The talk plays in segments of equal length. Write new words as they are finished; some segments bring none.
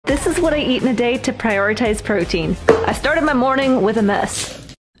This is what I eat in a day to prioritize protein. I started my morning with a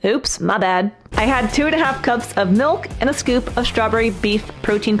mess. Oops, my bad. I had 2.5 cups of milk and a scoop of strawberry beef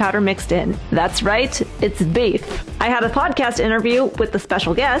protein powder mixed in. That's right, it's beef. I had a podcast interview with the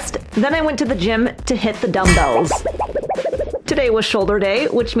special guest, then I went to the gym to hit the dumbbells. Today was shoulder day,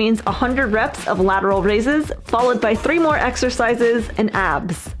 which means 100 reps of lateral raises, followed by 3 more exercises and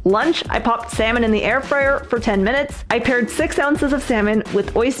abs. Lunch, I popped salmon in the air fryer for 10 minutes. I paired 6 ounces of salmon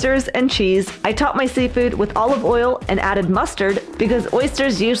with oysters and cheese. I topped my seafood with olive oil and added mustard because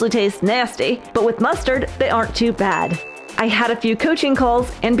oysters usually taste nasty, but with mustard, they aren't too bad. I had a few coaching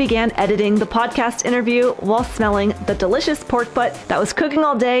calls and began editing the podcast interview while smelling the delicious pork butt that was cooking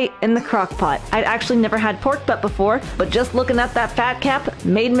all day in the crock pot. I'd actually never had pork butt before, but just looking at that fat cap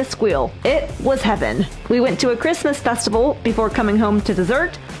made me squeal. It was heaven. We went to a Christmas festival before coming home to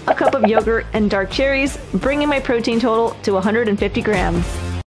dessert, a cup of yogurt and dark cherries, bringing my protein total to 150 grams.